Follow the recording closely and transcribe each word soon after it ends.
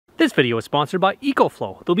This video is sponsored by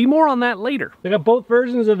EcoFlow. There'll be more on that later. They got both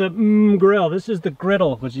versions of the grill. This is the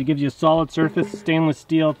griddle, which gives you a solid surface. Stainless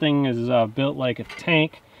steel thing is built like a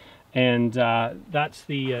tank, and that's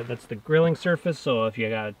the grilling surface. So if you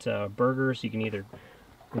got burgers, you can either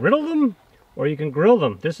griddle them or you can grill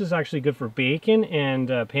them. This is actually good for bacon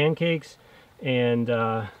and pancakes and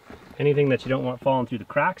anything that you don't want falling through the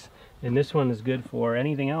cracks. And this one is good for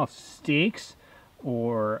anything else, steaks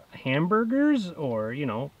or hamburgers or, you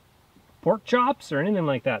know, pork chops or anything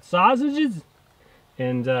like that, sausages.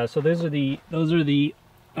 And so those are the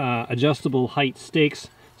adjustable height stakes.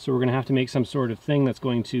 So we're gonna have to make some sort of thing that's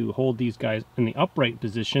going to hold these guys in the upright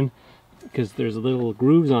position, because there's little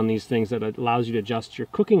grooves on these things that allows you to adjust your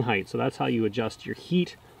cooking height. So that's how you adjust your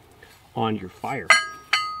heat on your fire.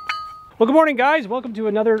 Well, good morning, guys. Welcome to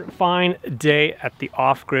another fine day at the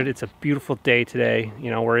off-grid. It's a beautiful day today.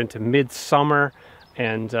 You know, we're into midsummer,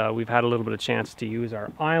 and we've had a little bit of chance to use our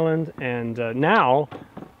island. And now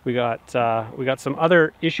we got some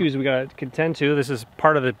other issues we got to contend to. This is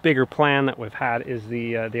part of the bigger plan that we've had, is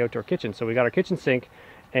the outdoor kitchen. So we got our kitchen sink,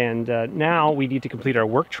 and now we need to complete our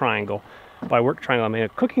work triangle. By work triangle, I mean a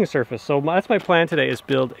cooking surface. So that's my plan today, is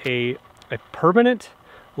build a permanent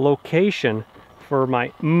location for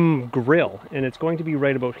my grill, and it's going to be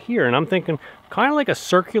right about here. And I'm thinking kind of like a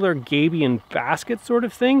circular Gabion basket sort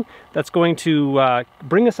of thing that's going to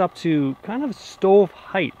bring us up to kind of stove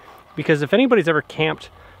height. Because if anybody's ever camped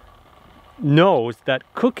knows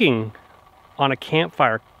that cooking on a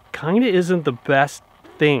campfire kind of isn't the best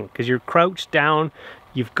thing, because you're crouched down,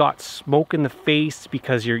 you've got smoke in the face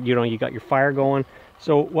because you got your fire going.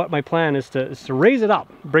 So what my plan is to raise it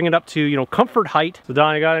up, bring it up to, you know, comfort height. So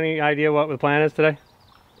Don, you got any idea what the plan is today?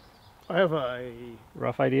 I have a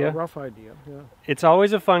rough idea. Yeah. It's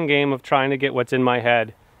always a fun game of trying to get what's in my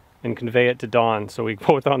head and convey it to Don, so we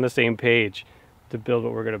both on the same page to build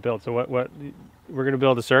what we're going to build. So what we're going to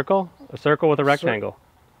build a circle with a rectangle.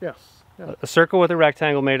 Yes. Yeah. A circle with a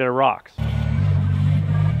rectangle made out of rocks.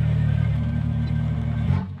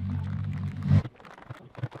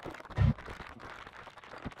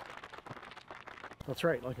 That's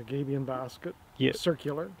right, like a Gabion basket. Yeah.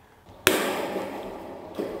 Circular.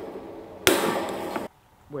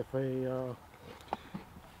 With a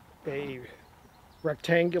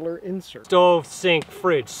rectangular insert. Stove, sink,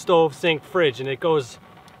 fridge, and it goes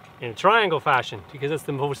in a triangle fashion because that's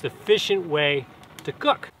the most efficient way to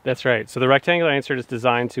cook. That's right. So the rectangular insert is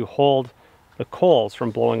designed to hold the coals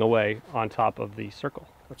from blowing away on top of the circle.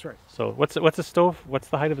 That's right. So what's a stove? What's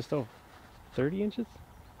the height of a stove? 30 inches?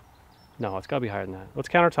 No, it's got to be higher than that. What's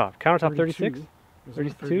countertop? Countertop 36?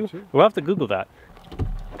 32? We'll have to Google that.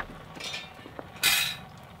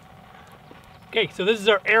 Okay, so this is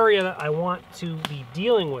our area that I want to be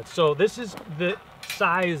dealing with. So this is the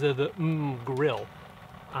size of the grill,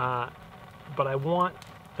 but I want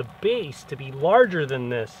the base to be larger than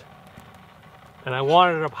this, and I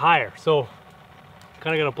want it up higher. So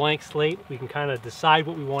kind of got a blank slate. We can kind of decide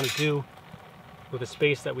what we want to do with the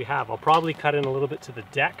space that we have. I'll probably cut in a little bit to the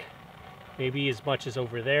deck, maybe as much as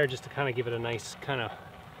over there, just to kind of give it a nice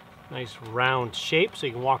round shape so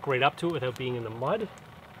you can walk right up to it without being in the mud.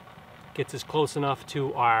 Gets us close enough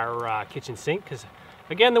to our kitchen sink, because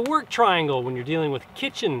again, the work triangle when you're dealing with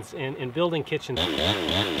kitchens and building kitchens.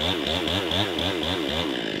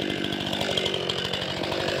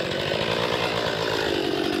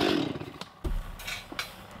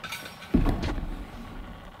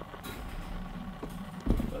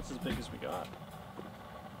 That's as big as we got.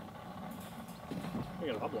 We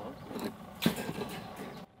got a oblong.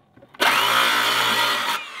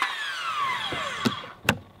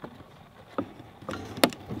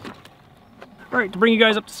 All right, to bring you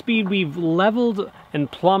guys up to speed, we've leveled and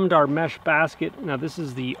plumbed our mesh basket. Now this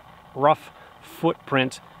is the rough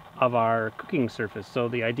footprint of our cooking surface. So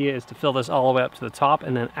the idea is to fill this all the way up to the top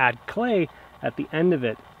and then add clay at the end of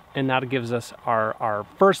it. And that gives us our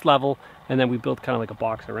first level, and then we build kind of like a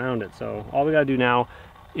box around it. So all we gotta do now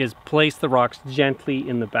is place the rocks gently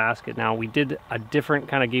in the basket. Now we did a different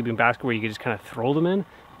kind of Gabion basket where you could just kind of throw them in.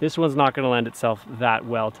 This one's not gonna lend itself that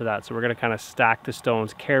well to that. So we're gonna kind of stack the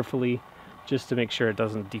stones carefully, just to make sure it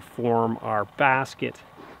doesn't deform our basket.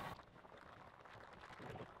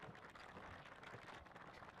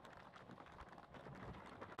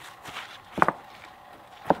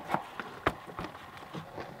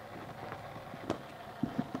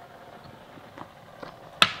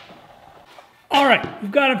 All right,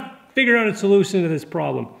 we've got to figure out a solution to this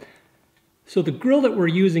problem. So the grill that we're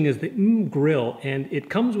using is the grill, and it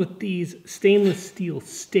comes with these stainless steel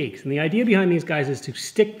stakes. And the idea behind these guys is to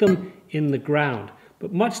stick them in the ground.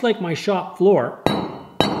 But much like my shop floor,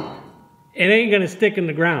 it ain't gonna stick in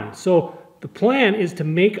the ground. So the plan is to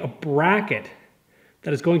make a bracket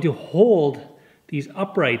that is going to hold these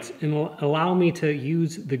uprights and will allow me to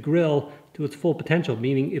use the grill to its full potential,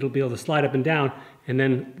 meaning it'll be able to slide up and down, and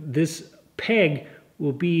then this peg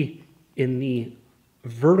will be in the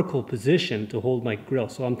vertical position to hold my grill.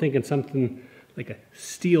 So I'm thinking something like a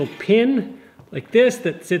steel pin like this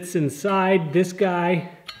that sits inside this guy,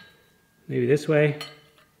 maybe this way,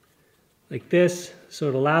 like this. So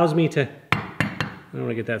it allows me to, I don't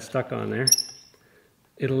want to get that stuck on there.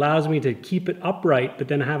 It allows me to keep it upright, but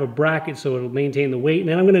then have a bracket so it'll maintain the weight. And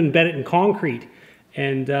then I'm going to embed it in concrete,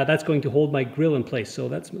 and that's going to hold my grill in place. So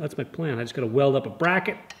that's my plan. I just got to weld up a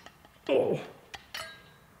bracket. Oh,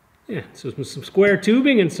 yeah. So some square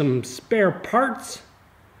tubing and some spare parts.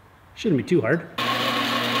 Shouldn't be too hard.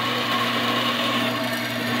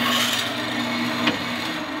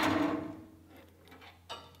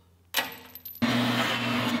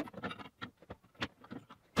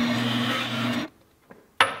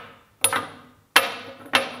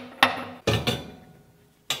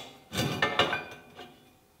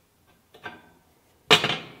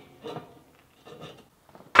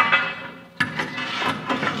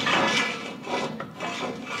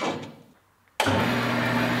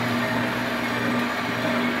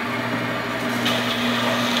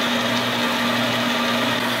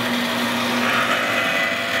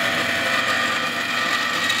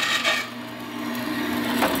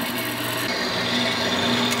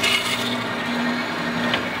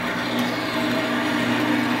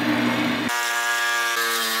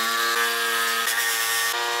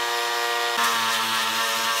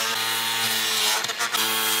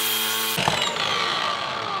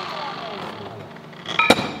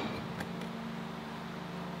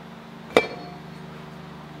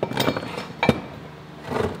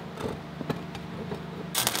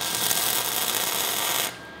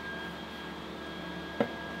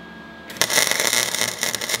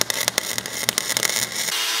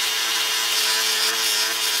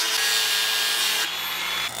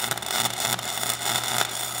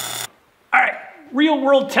 Real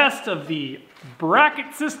world test of the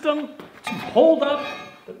bracket system to hold up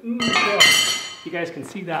the grill. You guys can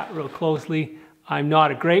see that real closely. I'm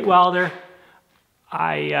not a great welder.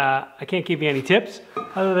 I can't give you any tips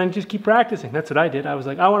other than just keep practicing. That's what I did. I was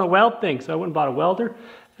like, I want to weld things. So I went and bought a welder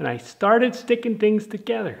and I started sticking things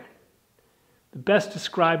together. The best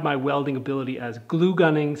describe my welding ability as glue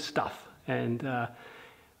gunning stuff. And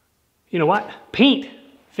you know what? Paint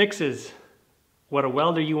fixes what a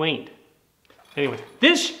welder you ain't. Anyway,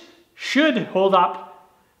 this should hold up,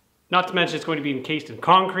 not to mention it's going to be encased in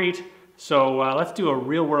concrete. So let's do a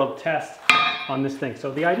real world test on this thing.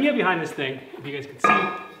 So the idea behind this thing, if you guys can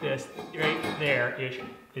see this right there-ish,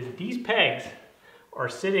 is that these pegs are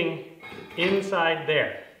sitting inside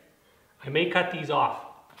there. I may cut these off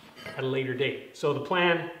at a later date. So the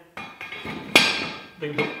plan,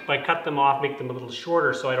 if I cut them off, make them a little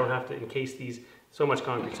shorter so I don't have to encase these so much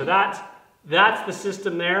concrete. So that's the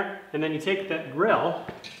system there, and then you take that grill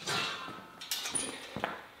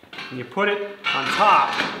and you put it on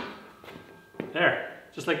top, there,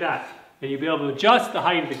 just like that. And you'll be able to adjust the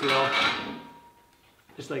height of the grill,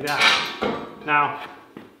 just like that. Now,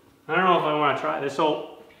 I don't know if I want to try this.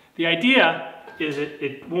 So the idea is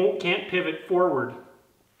it can't pivot forward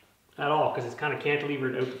at all because it's kind of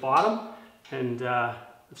cantilevered out the bottom. And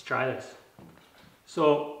let's try this.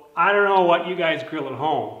 So I don't know what you guys grill at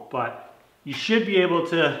home, but you should be able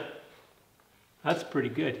to, that's pretty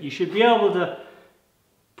good. You should be able to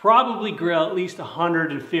probably grill at least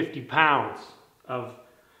 150 pounds of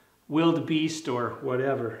wildebeest or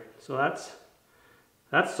whatever. So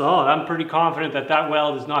that's solid. I'm pretty confident that that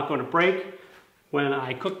weld is not going to break when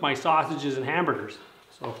I cook my sausages and hamburgers.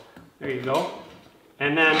 So there you go.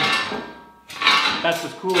 And then that's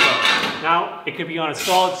what's cool about it. Now it could be on a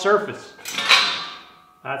solid surface.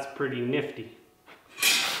 That's pretty nifty.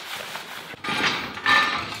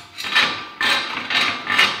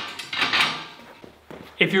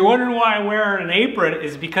 If you're wondering why I'm wearing an apron,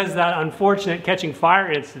 it's because of that unfortunate catching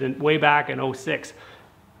fire incident way back in '06.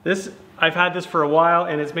 I've had this for a while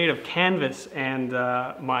and it's made of canvas, and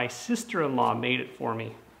my sister-in-law made it for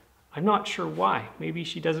me. I'm not sure why. Maybe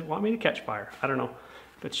she doesn't want me to catch fire. I don't know.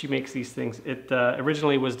 But she makes these things. It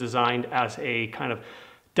originally was designed as a kind of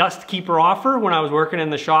dust keeper offer when I was working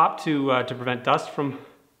in the shop to prevent dust from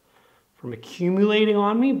accumulating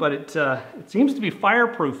on me, but it seems to be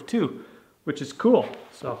fireproof too, which is cool.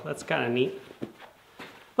 So that's kind of neat.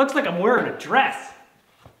 Looks like I'm wearing a dress.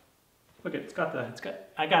 Look at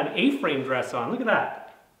I got an A-frame dress on. Look at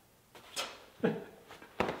that.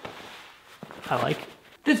 I like it.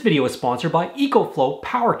 This video is sponsored by EcoFlow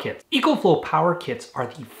Power Kits. EcoFlow Power Kits are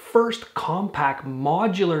the first compact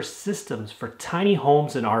modular systems for tiny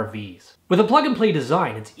homes and RVs. With a plug-and-play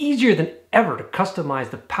design, it's easier than ever to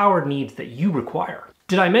customize the power needs that you require.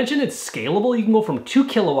 Did I mention it's scalable? You can go from 2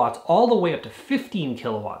 kilowatts all the way up to 15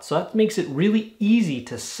 kilowatts. So that makes it really easy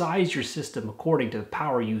to size your system according to the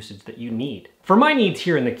power usage that you need. For my needs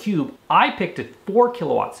here in the Cube, I picked a 4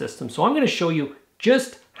 kilowatt system. So I'm going to show you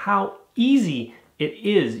just how easy it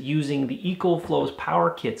is using the EcoFlow's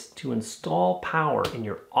power kits to install power in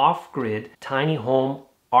your off-grid tiny home,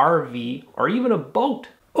 RV, or even a boat.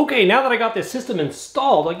 Okay, now that I got this system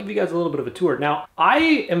installed, I'll give you guys a little bit of a tour. Now,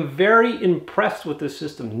 I am very impressed with this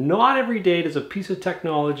system. Not every day does a piece of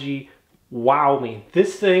technology wow me.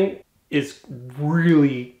 This thing is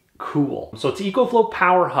really cool. So it's EcoFlow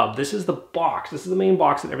Power Hub. This is the box. This is the main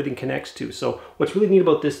box that everything connects to. So what's really neat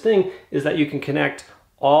about this thing is that you can connect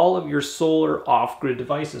all of your solar off-grid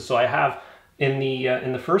devices. So I have in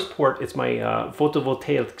the first port, it's my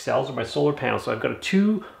photovoltaic cells or my solar panels. So I've got a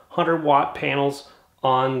 200 watt panels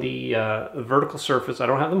on the vertical surface. I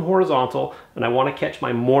don't have them horizontal, and I want to catch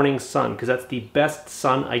my morning sun because that's the best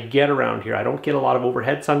sun I get around here. I don't get a lot of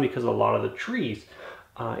overhead sun because of a lot of the trees.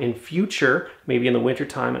 In future, maybe in the winter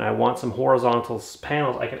time, and I want some horizontal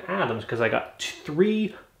panels, I can add them because I got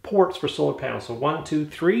 3 ports for solar panels. So 1, 2,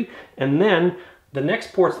 3, and then the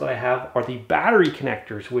next ports that I have are the battery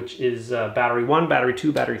connectors, which is battery 1, battery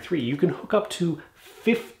 2, battery 3. You can hook up to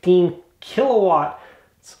 15 kilowatts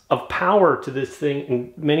of power to this thing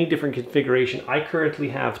in many different configurations. I currently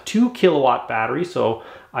have 2 kilowatt batteries, so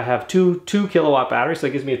I have two 2-kilowatt batteries, so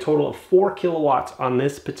that gives me a total of 4 kilowatts on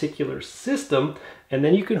this particular system. And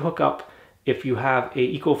then you can hook up, if you have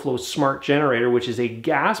a EcoFlow Smart Generator, which is a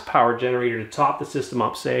gas power generator to top the system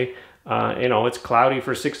up, say, you know, it's cloudy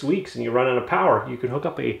for 6 weeks and you run out of power, you can hook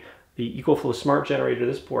up the EcoFlow Smart Generator to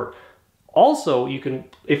this port. Also, you can,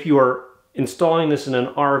 if you are installing this in an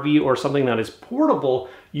RV or something that is portable,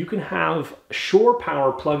 you can have shore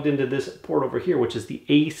power plugged into this port over here, which is the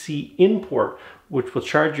AC in port, which will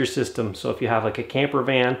charge your system. So if you have like a camper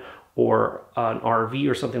van or an RV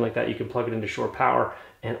or something like that, you can plug it into shore power.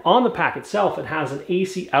 And on the pack itself, it has an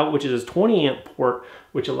AC out, which is a 20 amp port,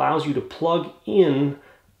 which allows you to plug in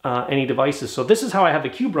any devices. So this is how I have the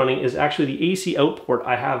Cube running, is actually the AC out port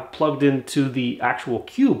I have plugged into the actual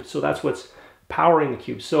Cube. So that's what's powering the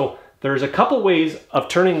Cube. So there's a couple ways of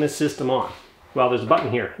turning this system on. Well, there's a button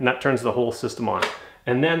here, and that turns the whole system on.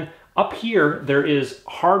 And then up here, there is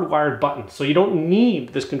hardwired buttons. So you don't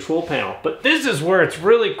need this control panel, but this is where it's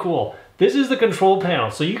really cool. This is the control panel.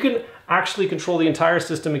 So you can actually control the entire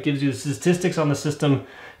system. It gives you the statistics on the system.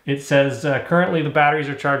 It says currently the batteries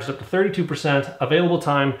are charged up to 32%. Available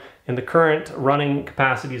time in the current running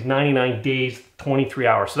capacity is 99 days, 23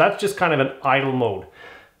 hours. So that's just kind of an idle mode.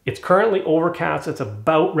 It's currently overcast. It's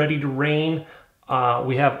about ready to rain.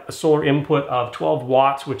 We have a solar input of 12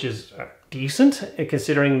 watts, which is decent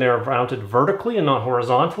considering they're mounted vertically and not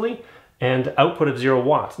horizontally, and output of 0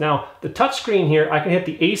 watts. Now, the touch screen here, I can hit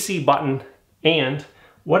the AC button, and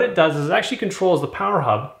what it does is it actually controls the power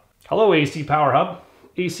hub. Hello, AC power hub.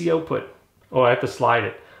 AC output. Oh, I have to slide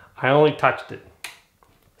it. I only touched it.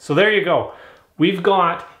 So there you go. We've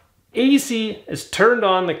got AC is turned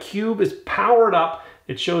on, the Cube is powered up.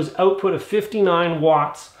 It shows output of 59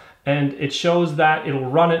 watts, and it shows that it'll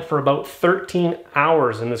run it for about 13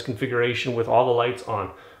 hours in this configuration with all the lights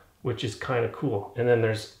on, which is kind of cool. And then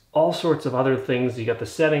there's all sorts of other things. You got the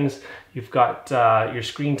settings, you've got your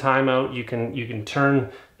screen timeout. You can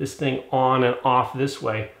turn this thing on and off this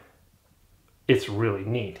way. It's really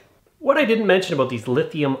neat. What I didn't mention about these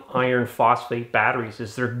lithium iron phosphate batteries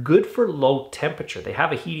is they're good for low temperature. They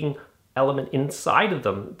have a heating element inside of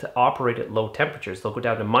them to operate at low temperatures. They'll go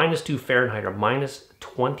down to -2 Fahrenheit or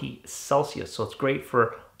 -20 Celsius. So it's great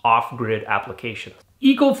for off-grid applications.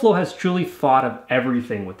 EcoFlow has truly thought of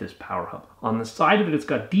everything with this power hub. On the side of it, it's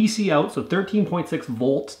got DC out, so 13.6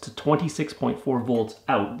 volts to 26.4 volts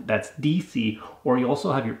out. That's DC, or you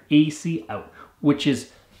also have your AC out, which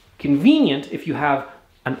is convenient if you have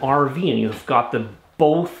an RV and you've got the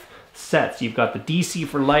both sets. You've got the DC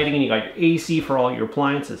for lighting and you got your AC for all your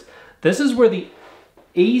appliances. This is where the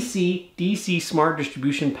AC DC smart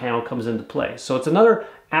distribution panel comes into play. So it's another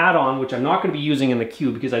add-on which I'm not going to be using in the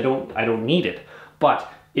Cube because I don't need it,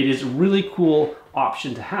 but it is a really cool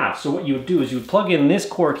option to have. So what you would do is you would plug in this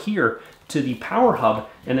cord here to the power hub,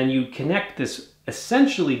 and then you connect this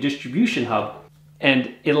essentially distribution hub,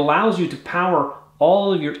 and it allows you to power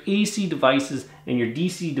all of your AC devices and your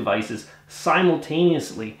DC devices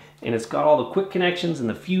simultaneously. And it's got all the quick connections and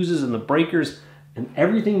the fuses and the breakers and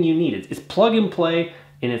everything you need. It's plug and play,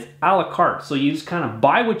 and it's a la carte. So you just kind of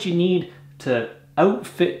buy what you need to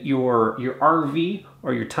outfit your RV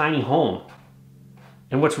or your tiny home.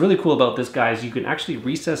 And what's really cool about this, guys, you can actually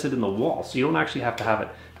recess it in the wall, so you don't actually have to have it.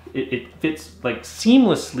 It fits like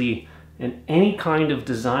seamlessly in any kind of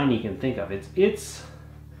design you can think of. This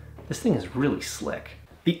thing is really slick.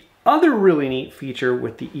 The other really neat feature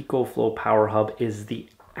with the EcoFlow Power Hub is the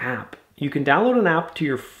app. You can download an app to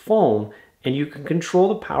your phone and you can control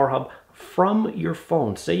the Power Hub from your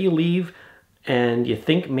phone. Say you leave and you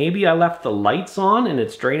think maybe I left the lights on and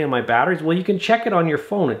it's draining my batteries. Well, you can check it on your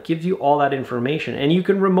phone. It gives you all that information, and you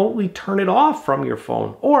can remotely turn it off from your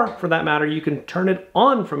phone, or for that matter, you can turn it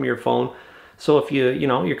on from your phone. So if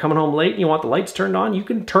you're coming home late and you want the lights turned on, you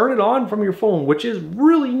can turn it on from your phone, which is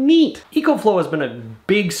really neat. EcoFlow has been a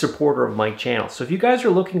big supporter of my channel. So if you guys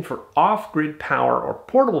are looking for off-grid power or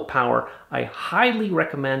portable power, I highly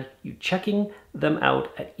recommend you checking them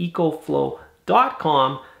out at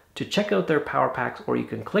ecoflow.com to check out their power packs, or you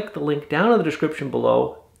can click the link down in the description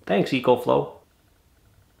below. Thanks, EcoFlow.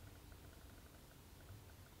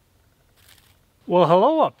 Well,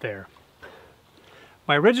 hello up there.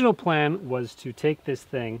 My original plan was to take this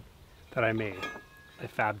thing that I made, I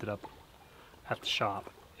fabbed it up at the shop,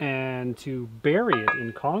 and to bury it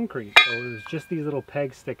in concrete. So it was just these little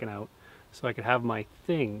pegs sticking out so I could have my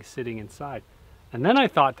thing sitting inside. And then I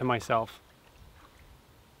thought to myself,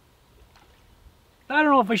 I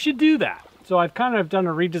don't know if I should do that. So I've kind of done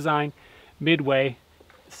a redesign midway,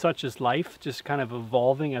 such as life, just kind of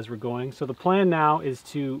evolving as we're going. So the plan now is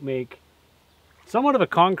to make somewhat of a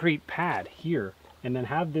concrete pad here, and then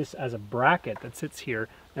have this as a bracket that sits here.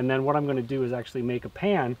 And then what I'm going to do is actually make a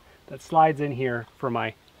pan that slides in here for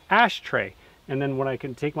my ashtray. And then when I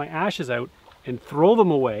can take my ashes out and throw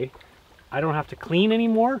them away, I don't have to clean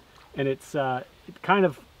anymore. And it's kind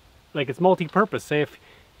of like it's multi-purpose. Say if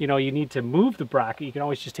you need to move the bracket, you can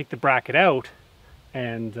always just take the bracket out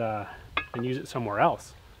and use it somewhere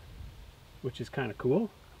else, which is kind of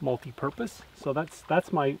cool. Multi-purpose. So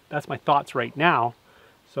that's my thoughts right now.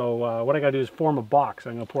 So what I gotta do is form a box.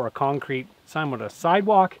 I'm gonna pour a concrete somewhat a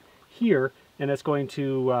sidewalk here, and it's going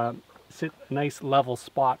to sit a nice level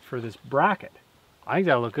spot for this bracket. I think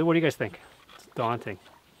that'll look good. What do you guys think? It's daunting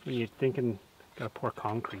when you're thinking gotta pour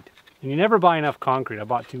concrete. And you never buy enough concrete. I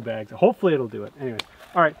bought 2 bags. Hopefully it'll do it. Anyway,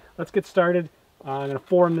 all right, let's get started. I'm gonna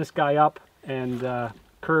form this guy up, and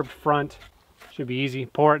curved front. Should be easy.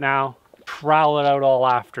 Pour it now. Trowel it out all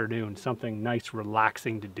afternoon. Something nice,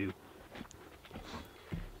 relaxing to do.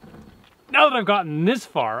 Now that I've gotten this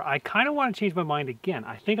far, I kind of want to change my mind again.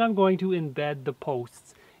 I think I'm going to embed the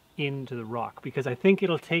posts into the rock because I think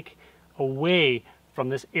it'll take away from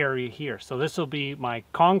this area here. So this will be my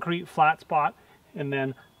concrete flat spot, and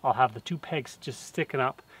then I'll have the 2 pegs just sticking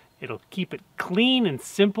up. It'll keep it clean and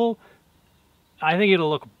simple. I think it'll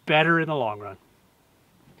look better in the long run.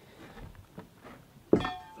 So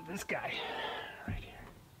this guy right here.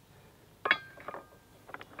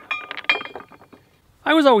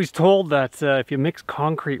 I was always told that if you mix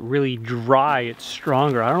concrete really dry, it's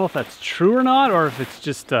stronger. I don't know if that's true or not, or if it's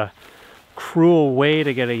just a cruel way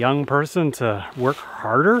to get a young person to work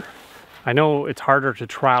harder. I know it's harder to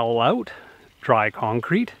trowel out dry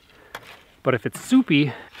concrete, but if it's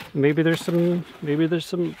soupy, maybe there's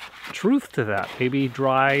some truth to that. Maybe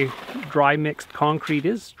dry mixed concrete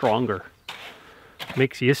is stronger.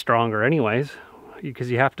 Makes you stronger anyways, because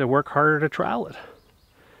you have to work harder to trowel it.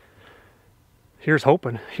 Here's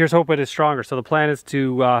hoping it's stronger. So the plan is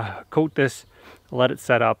to coat this, let it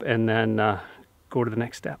set up, and then go to the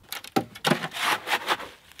next step.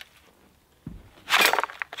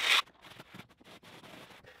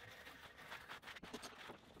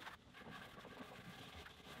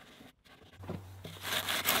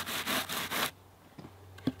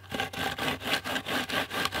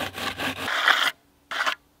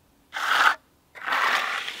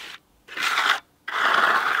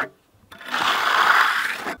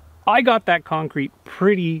 I got that concrete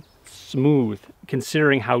pretty smooth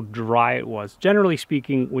considering how dry it was. Generally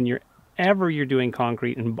speaking, whenever you're doing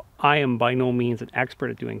concrete, and I am by no means an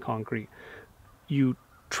expert at doing concrete, you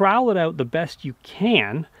trowel it out the best you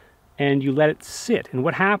can and you let it sit. And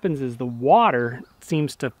what happens is the water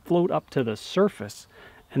seems to float up to the surface.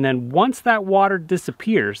 And then once that water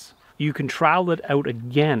disappears, you can trowel it out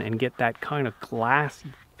again and get that kind of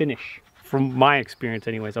glassy finish. From my experience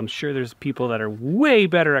anyways. I'm sure there's people that are way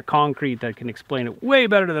better at concrete that can explain it way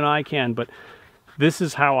better than I can, but this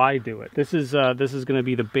is how I do it. This is going to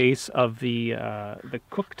be the base of the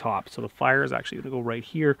cooktop. So the fire is actually going to go right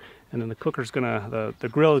here, and then the cooker's the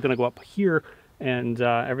grill is going to go up here, and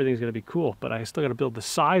everything's going to be cool. But I still got to build the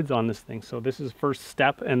sides on this thing. So this is the first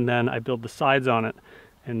step, and then I build the sides on it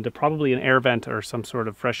and probably an air vent or some sort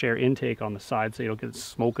of fresh air intake on the side so you don't get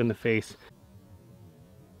smoke in the face.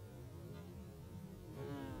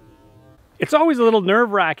 It's always a little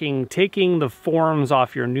nerve-wracking taking the forms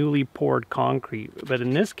off your newly poured concrete, but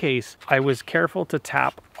in this case, I was careful to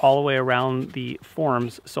tap all the way around the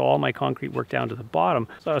forms so all my concrete worked down to the bottom.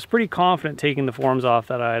 So I was pretty confident taking the forms off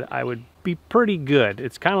that I would be pretty good.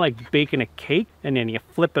 It's kind of like baking a cake, and then you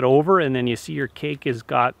flip it over and then you see your cake has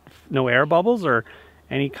got no air bubbles or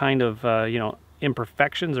any kind of, you know,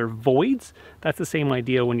 imperfections or voids. That's the same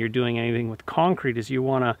idea when you're doing anything with concrete, is you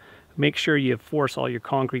want to make sure you force all your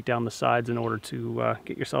concrete down the sides in order to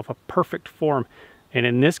get yourself a perfect form. And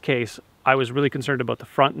in this case, I was really concerned about the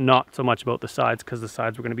front, not so much about the sides, because the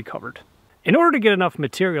sides were going to be covered. In order to get enough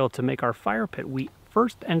material to make our fire pit, we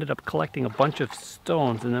first ended up collecting a bunch of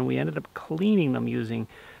stones, and then we ended up cleaning them using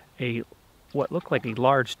what looked like a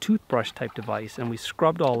large toothbrush type device, and we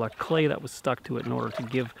scrubbed all the clay that was stuck to it in order to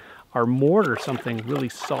give our mortar something really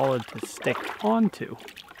solid to stick onto.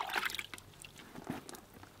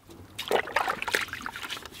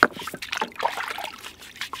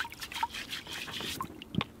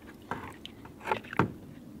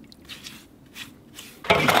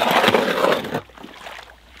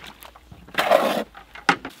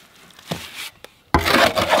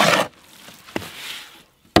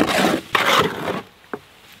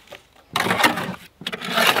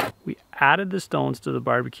 Added the stones to the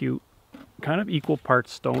barbecue, kind of equal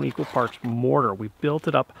parts stone, equal parts mortar. We built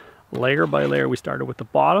it up layer by layer. We started with the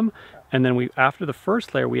bottom, and then after the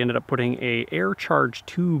first layer, we ended up putting a air charge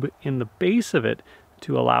tube in the base of it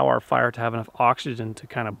to allow our fire to have enough oxygen to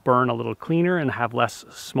kind of burn a little cleaner and have less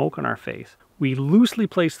smoke on our face. We loosely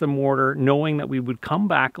placed the mortar, knowing that we would come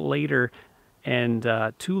back later and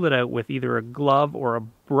tool it out with either a glove or a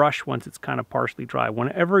brush once it's kind of partially dry.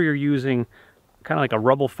 Whenever you're using kind of like a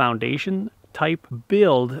rubble foundation type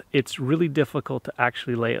build, it's really difficult to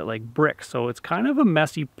actually lay it like bricks. So it's kind of a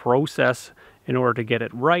messy process in order to get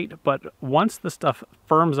it right. But once the stuff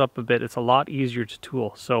firms up a bit, it's a lot easier to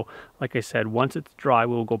tool. So like I said, once it's dry,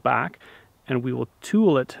 we'll go back and we will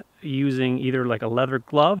tool it using either like a leather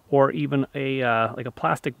glove or even a like a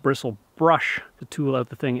plastic bristle brush to tool out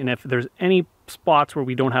the thing. And if there's any spots where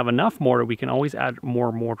we don't have enough mortar, we can always add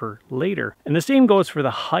more mortar later. And the same goes for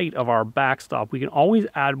the height of our backstop. We can always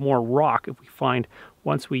add more rock if we find,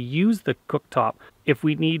 once we use the cooktop, if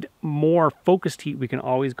we need more focused heat, we can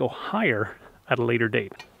always go higher at a later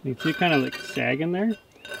date. You see it kind of like sagging there?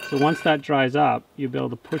 So once that dries up, you'll be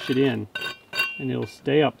able to push it in and it'll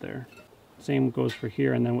stay up there. Same goes for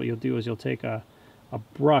here, and then what you'll do is you'll take a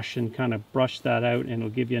brush and kind of brush that out, and it'll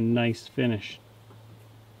give you a nice finish.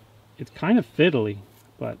 It's kind of fiddly,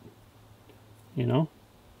 but you know.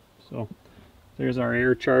 So there's our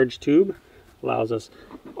air charge tube. Allows us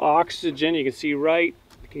oxygen. You can see right.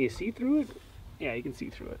 Can you see through it? Yeah, you can see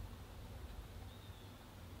through it.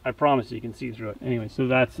 I promise you can see through it. Anyway, so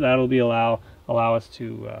that'll be allow us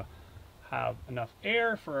to have enough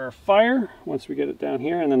air for our fire once we get it down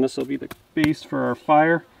here, and then this will be the base for our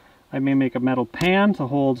fire. I may make a metal pan to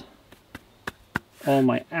hold all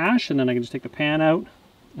my ash, and then I can just take the pan out,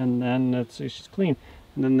 and then it's just clean.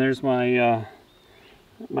 And then there's my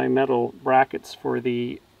my metal brackets for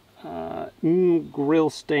the grill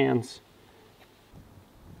stands.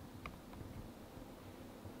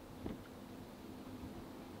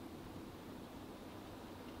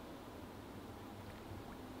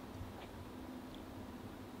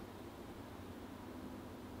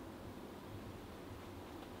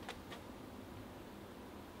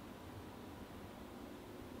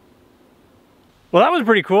 Well, that was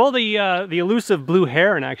pretty cool. The elusive blue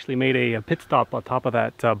heron actually made a pit stop on top of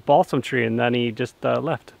that balsam tree, and then he just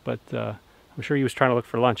left. But I'm sure he was trying to look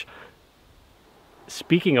for lunch.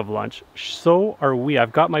 Speaking of lunch, so are we.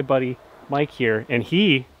 I've got my buddy Mike here, and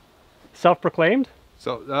he, self-proclaimed?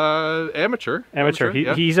 So, amateur. Amateur.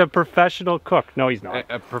 Yeah. He's a professional cook. No, he's not.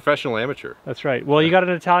 A professional amateur. That's right. Well, you got an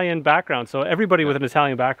Italian background, so everybody with an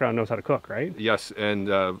Italian background knows how to cook, right? Yes, and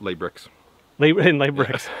lay bricks. Lay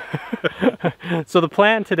bricks. So the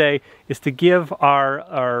plan today is to give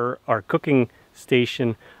our cooking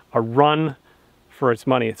station a run for its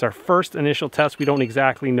money. It's our first initial test. We don't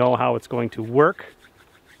exactly know how it's going to work.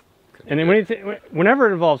 And then whenever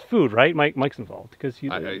it involves food, right? Mike's involved because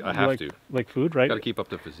I have to like food, right? Got to keep up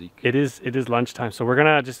the physique. It is lunchtime, so we're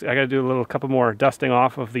gonna I gotta do a couple more dusting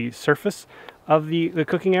off of the surface of the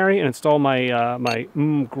cooking area and install my my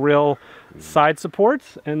grill side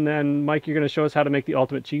supports, and then Mike, you're gonna show us how to make the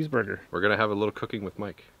ultimate cheeseburger. We're gonna have a little cooking with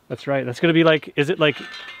Mike. That's right. That's gonna be like, is it like,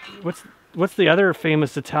 what's the other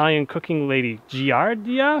famous Italian cooking lady?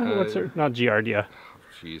 Giardia? What's her? Not Giardia.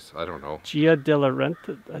 Jeez, I don't know. Gia de la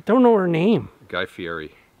Renta. I don't know her name. Guy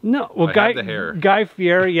Fieri. No, well, I have the hair. Guy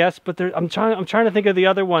Fieri, yes, but I'm trying to think of the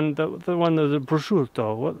other one, the one, the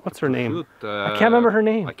prosciutto. What's her name? I can't remember her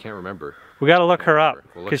name. I can't remember. We got to look her up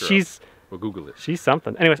We'll look because her up. We'll Google it. she's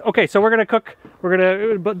something. Anyways, okay, so we're gonna cook. We're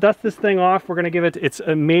gonna dust this thing off. We're gonna give it its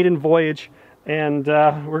maiden voyage, and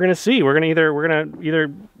we're gonna see. We're gonna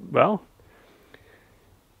either well,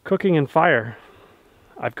 cooking and fire.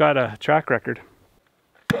 I've got a track record.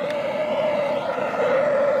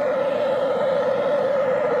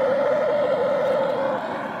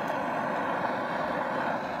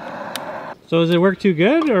 So does it work too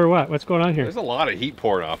good, or what? What's going on here? There's a lot of heat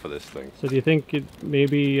pouring off of this thing. So do you think it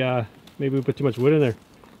maybe we put too much wood in there?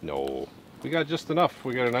 No, we got just enough.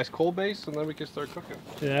 We got a nice coal base, and then we can start cooking.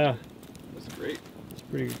 Yeah, That's great. it's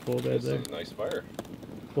pretty good coal bed This there. is a nice fire.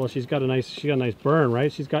 Well, she's got a nice burn,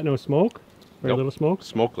 right? She's got no smoke, very Nope. little smoke.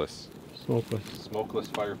 Smokeless. Smokeless. Smokeless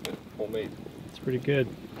fire pit, homemade. It's pretty good.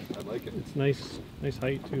 I like it. It's nice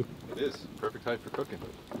height too. It is perfect height for cooking.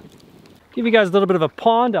 Give you guys a little bit of a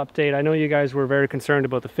pond update. I know you guys were very concerned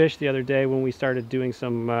about the fish the other day when we started doing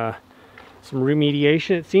some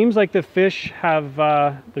remediation. It seems like the fish have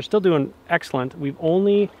they're still doing excellent. We've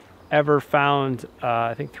only ever found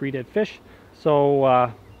I think 3 dead fish,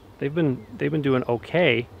 so they've been doing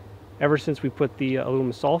okay ever since we put the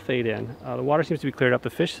aluminum sulfate in. The water seems to be cleared up. The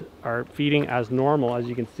fish are feeding as normal. As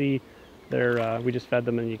you can see, they're we just fed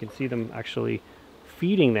them, and you can see them actually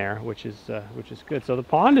feeding there, which is good. So the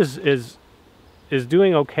pond is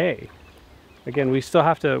doing okay. Again, we still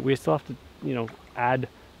have to you know, add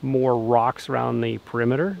more rocks around the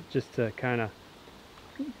perimeter just to kind of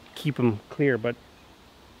keep them clear. But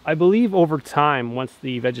I believe over time, once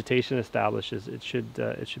the vegetation establishes, it should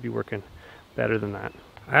be working better than that.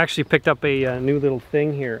 I actually picked up a new little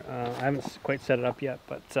thing here. I haven't quite set it up yet,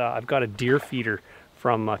 but I've got a deer feeder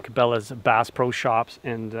from Cabela's Bass Pro Shops,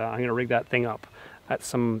 and I'm going to rig that thing up at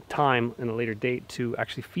some time in a later date to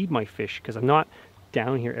actually feed my fish, because I'm not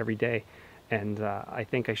down here every day, and I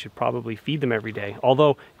think I should probably feed them every day.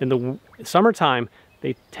 Although in the summertime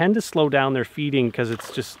they tend to slow down their feeding because it's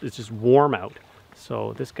just warm out.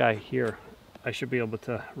 So this guy here, I should be able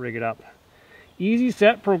to rig it up. Easy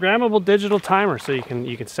set programmable digital timer, so you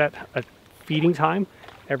can set a feeding time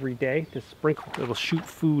every day to sprinkle. It'll shoot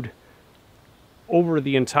food over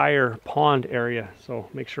the entire pond area, so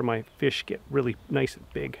make sure my fish get really nice and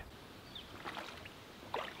big.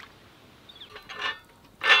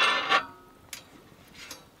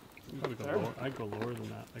 I'd go lower than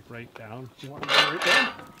that, like right down. You want to go right there?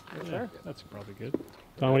 Right there? That's probably good.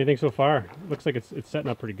 Tom, what do you think so far? Looks like it's setting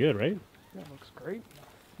up pretty good, right? Yeah, looks great.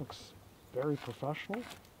 Looks very professional.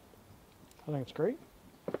 I think it's great.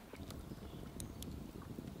 So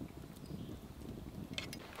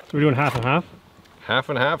we're doing half and half? Half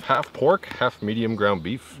and half, half pork, half medium ground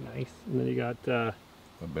beef. Nice. And then you got A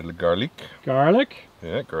bit of garlic. garlic.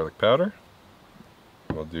 Yeah, garlic powder.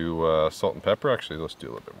 We'll do salt and pepper. Actually, let's do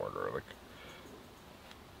a little bit more garlic.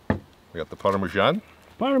 We got the Parmesan.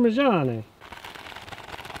 Parmesan.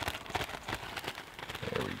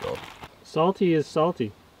 There we go. Salty is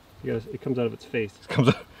salty. You guys, it comes out of its face. It comes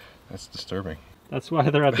up. That's disturbing. That's why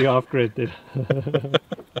they're at the off-grid.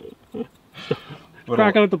 What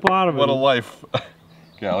Crack out the bottom. What a life.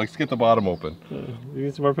 Yeah, let's get the bottom open. You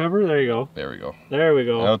need some more pepper? There you go. There we go. There we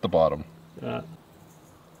go. Out the bottom.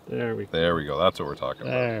 There we go. There we go. That's what we're talking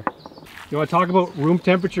about. There. You want to talk about room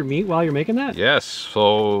temperature meat while you're making that? Yes.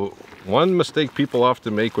 So one mistake people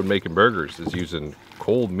often make when making burgers is using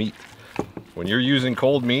cold meat. When you're using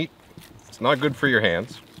cold meat, it's not good for your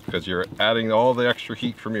hands because you're adding all the extra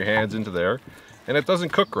heat from your hands into there, and it doesn't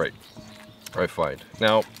cook right, I find.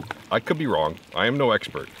 Now, I could be wrong. I am no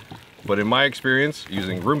expert. But in my experience,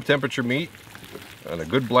 using room temperature meat and a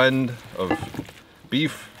good blend of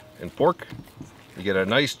beef and pork, you get a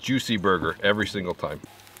nice juicy burger every single time.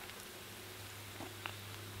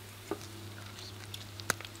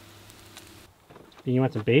 You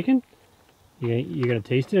want some bacon? You're gonna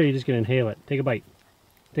taste it, or you're just gonna inhale it? Take a bite.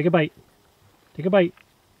 Take a bite. Take a bite.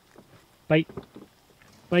 Bite.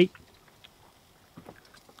 Bite.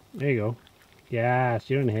 There you go. Yes,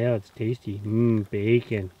 you don't inhale, it's tasty. Mmm,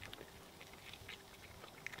 bacon.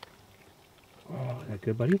 Oh, is that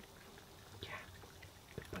good, buddy? Yeah.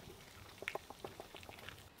 Good, buddy.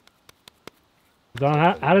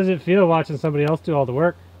 Don, how does it feel watching somebody else do all the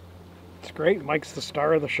work? It's great. Mike's the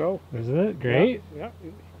star of the show. Isn't it great? Yeah.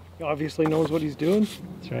 He obviously knows what he's doing.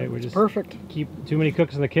 That's right. We're just Perfect. keep too many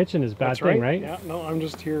cooks in the kitchen is a bad That's thing, right? Yeah, no, I'm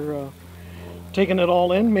just here taking it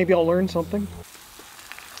all in. Maybe I'll learn something.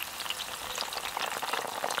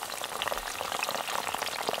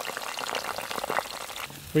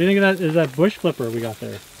 What do you think of that? Is that bush flipper we got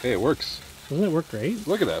there? Hey, it works. Doesn't it work great?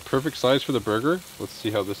 Look at that, perfect size for the burger. Let's see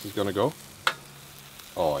how this is gonna go.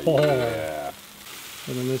 Oh, yeah.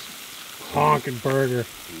 And then this honking burger.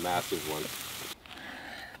 Massive one.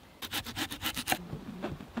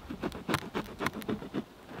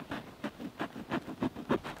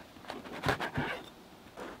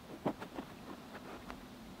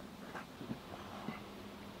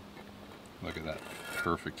 Look at that,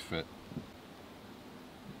 perfect fit.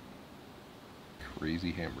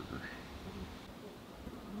 Crazy hamburger.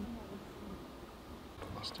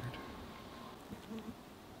 Mustard.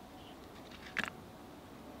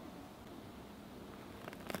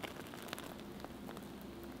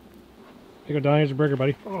 Here you go, Don. Here's your burger,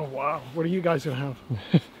 buddy. Oh wow, what are you guys gonna have?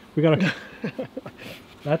 We got a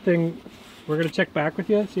that thing. We're gonna check back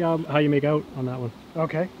with you, see how you make out on that one.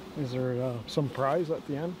 Okay. Is there some prize at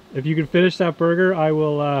the end? If you can finish that burger, I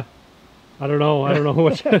will. I don't know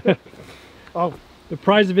what. Oh, the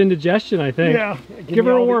prize of indigestion, I think. yeah. Give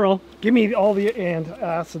her a whirl. Give me all the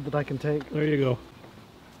acid that I can take. There you go.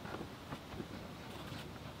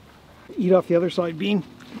 Eat off the other side, Bean.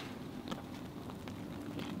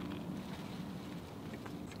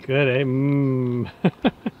 Good, eh? Mmm.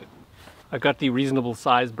 I got the reasonable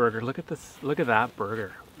size burger. Look at this. Look at that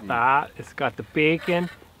burger. That it's got the bacon.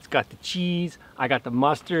 It's got the cheese. I got the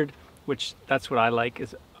mustard, which that's what I like.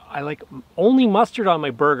 Is I like only mustard on my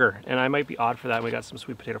burger, and I might be odd for that. We got some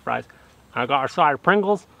sweet potato fries. I got our side of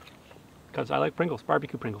Pringles because I like Pringles,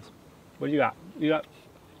 barbecue Pringles. What do you got? What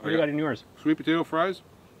do you got in yours? Sweet potato fries.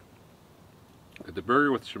 Got the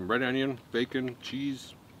burger with some red onion, bacon,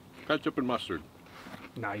 cheese, ketchup, and mustard.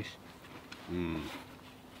 Nice. Mmm.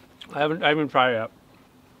 I haven't tried it yet.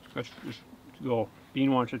 Let's just go.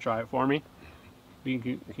 Bean wants to try it for me. Bean,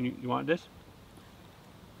 can you want this?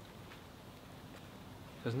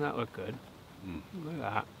 Doesn't that look good? Look at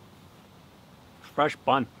that. Fresh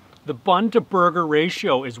bun. The bun to burger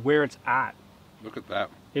ratio is where it's at. Look at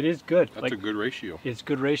that. It is good. That's like, a good ratio. It's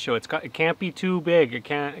good ratio. It can't be too big. It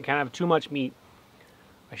can't have too much meat.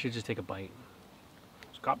 I should just take a bite.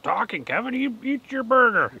 Stop talking, Kevin. You eat your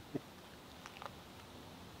burger.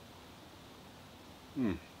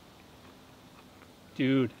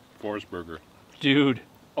 Dude. Forest burger. Dude.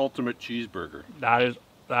 Ultimate cheeseburger. That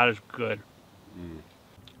is good.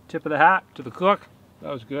 Tip of the hat to the cook.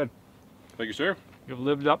 That was good. Thank you, sir. You've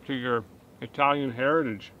lived up to your Italian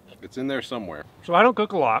heritage. It's in there somewhere. So I don't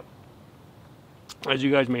cook a lot, as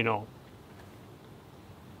you guys may know.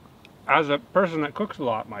 As a person that cooks a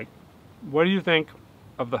lot, Mike, what do you think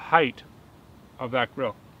of the height of that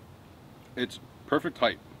grill? It's perfect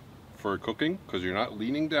height for cooking because you're not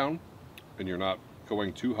leaning down and you're not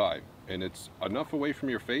going too high. And it's enough away from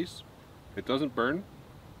your face. It doesn't burn.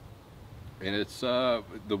 And it's the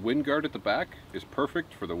wind guard at the back is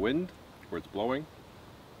perfect for the wind where it's blowing.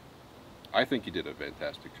 I think you did a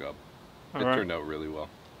fantastic job. It turned out really well.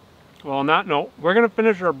 Well, on that note, we're gonna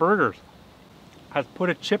finish our burgers. Has put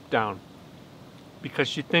a chip down because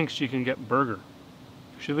she thinks she can get burger.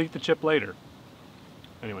 She'll eat the chip later.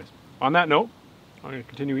 Anyways, on that note, I'm gonna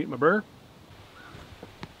continue eating my burger.